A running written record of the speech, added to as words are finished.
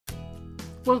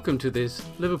Welcome to this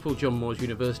Liverpool John Moores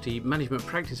University Management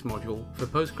Practice module for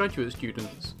postgraduate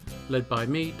students, led by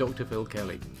me, Dr. Phil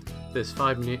Kelly. This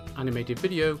 5-minute animated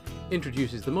video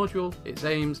introduces the module, its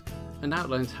aims, and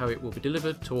outlines how it will be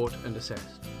delivered, taught, and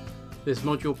assessed. This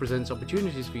module presents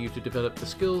opportunities for you to develop the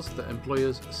skills that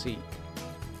employers seek.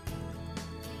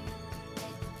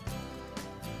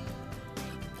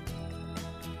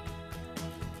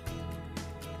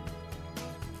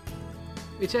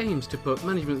 It aims to put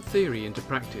management theory into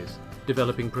practice,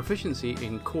 developing proficiency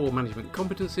in core management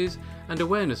competencies and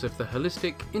awareness of the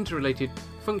holistic, interrelated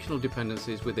functional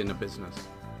dependencies within a business.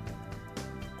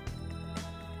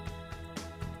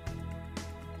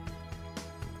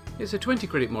 It's a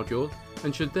 20-credit module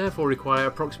and should therefore require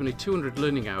approximately 200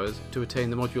 learning hours to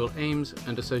attain the module aims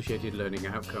and associated learning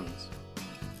outcomes.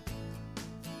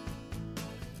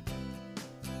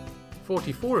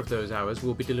 44 of those hours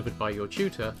will be delivered by your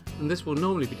tutor, and this will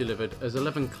normally be delivered as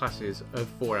 11 classes of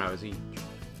 4 hours each.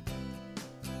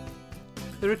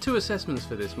 There are 2 assessments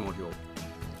for this module.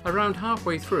 Around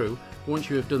halfway through, once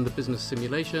you have done the business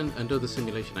simulation and other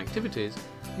simulation activities,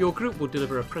 your group will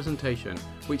deliver a presentation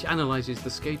which analyses the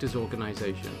SCATERS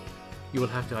organisation. You will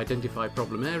have to identify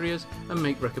problem areas and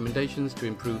make recommendations to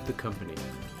improve the company.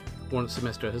 Once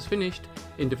semester has finished,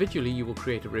 individually you will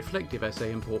create a reflective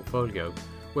essay and portfolio,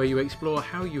 where you explore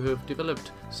how you have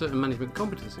developed certain management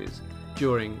competencies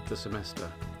during the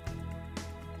semester.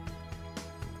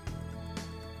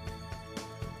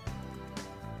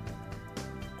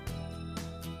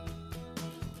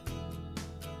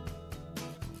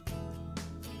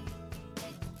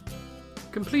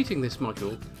 Completing this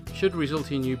module should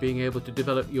result in you being able to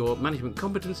develop your management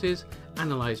competencies,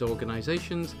 analyse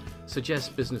organisations,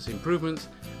 suggest business improvements,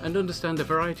 and understand a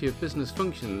variety of business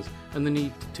functions and the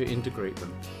need to integrate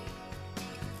them.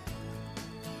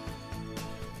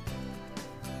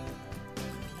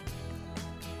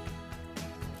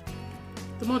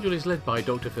 The module is led by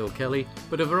Dr. Phil Kelly,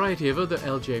 but a variety of other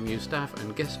LJMU staff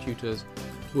and guest tutors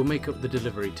will make up the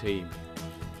delivery team.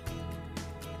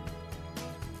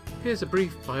 Here's a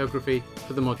brief biography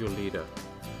for the module leader.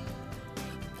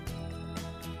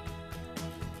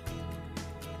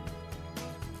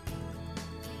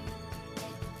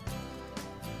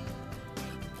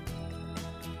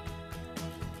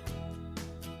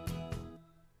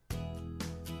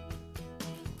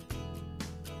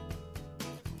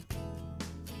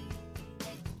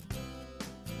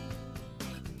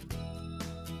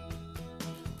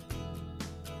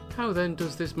 How then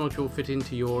does this module fit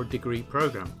into your degree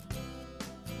programme?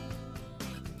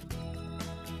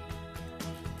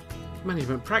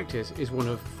 Management Practice is one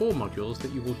of 4 modules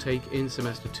that you will take in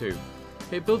Semester 2.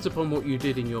 It builds upon what you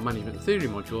did in your Management Theory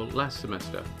module last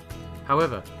semester.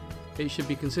 However, it should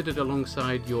be considered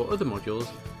alongside your other modules,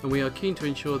 and we are keen to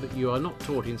ensure that you are not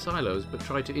taught in silos but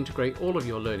try to integrate all of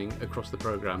your learning across the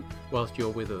programme whilst you're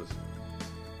with us.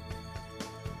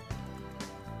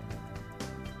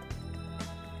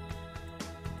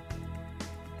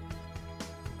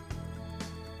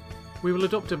 We will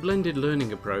adopt a blended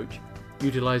learning approach,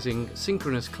 utilising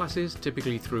synchronous classes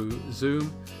typically through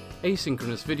Zoom,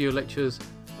 asynchronous video lectures,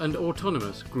 and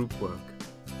autonomous group work.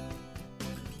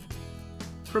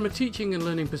 From a teaching and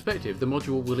learning perspective, the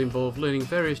module will involve learning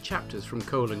various chapters from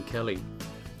Cole and Kelly.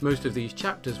 Most of these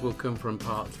chapters will come from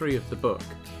part 3 of the book,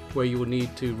 where you will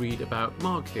need to read about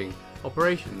marketing,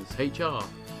 operations, HR,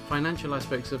 financial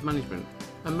aspects of management,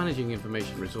 and managing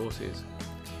information resources.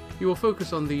 You will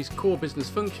focus on these core business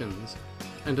functions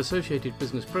and associated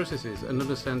business processes and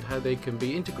understand how they can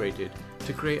be integrated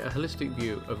to create a holistic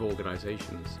view of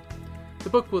organisations.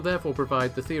 The book will therefore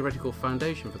provide the theoretical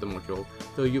foundation for the module,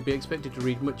 though you'll be expected to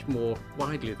read much more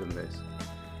widely than this.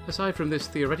 Aside from this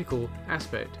theoretical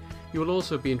aspect, you will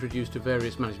also be introduced to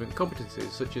various management competencies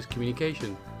such as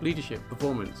communication, leadership,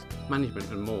 performance,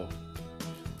 management, and more.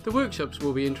 The workshops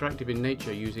will be interactive in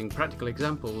nature, using practical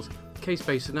examples,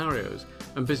 case-based scenarios,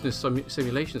 and business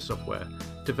simulation software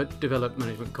to develop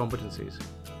management competencies.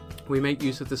 We make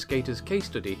use of the SCATERS case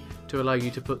study to allow you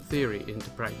to put theory into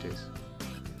practice.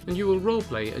 And you will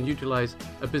role-play and utilise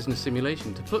a business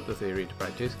simulation to put the theory into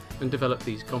practice and develop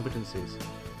these competencies.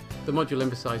 The module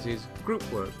emphasises group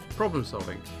work,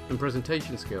 problem-solving, and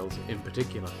presentation skills in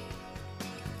particular.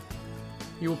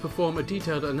 You will perform a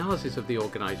detailed analysis of the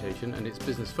organisation and its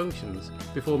business functions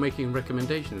before making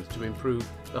recommendations to improve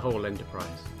the whole enterprise.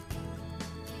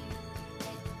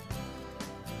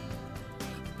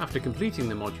 After completing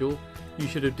the module, you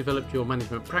should have developed your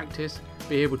management practice,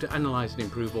 be able to analyse and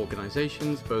improve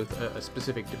organisations both at a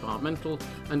specific departmental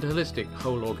and holistic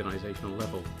whole organisational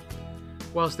level.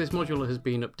 Whilst this module has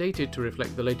been updated to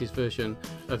reflect the latest version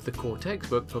of the core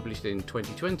textbook published in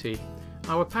 2020,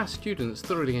 Our past students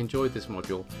thoroughly enjoyed this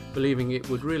module, believing it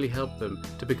would really help them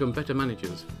to become better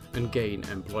managers and gain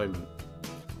employment.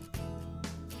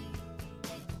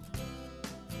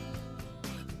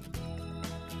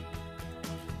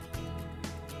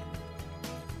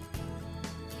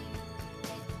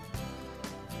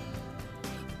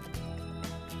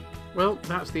 Well,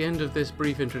 that's the end of this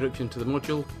brief introduction to the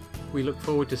module. We look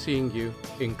forward to seeing you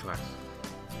in class.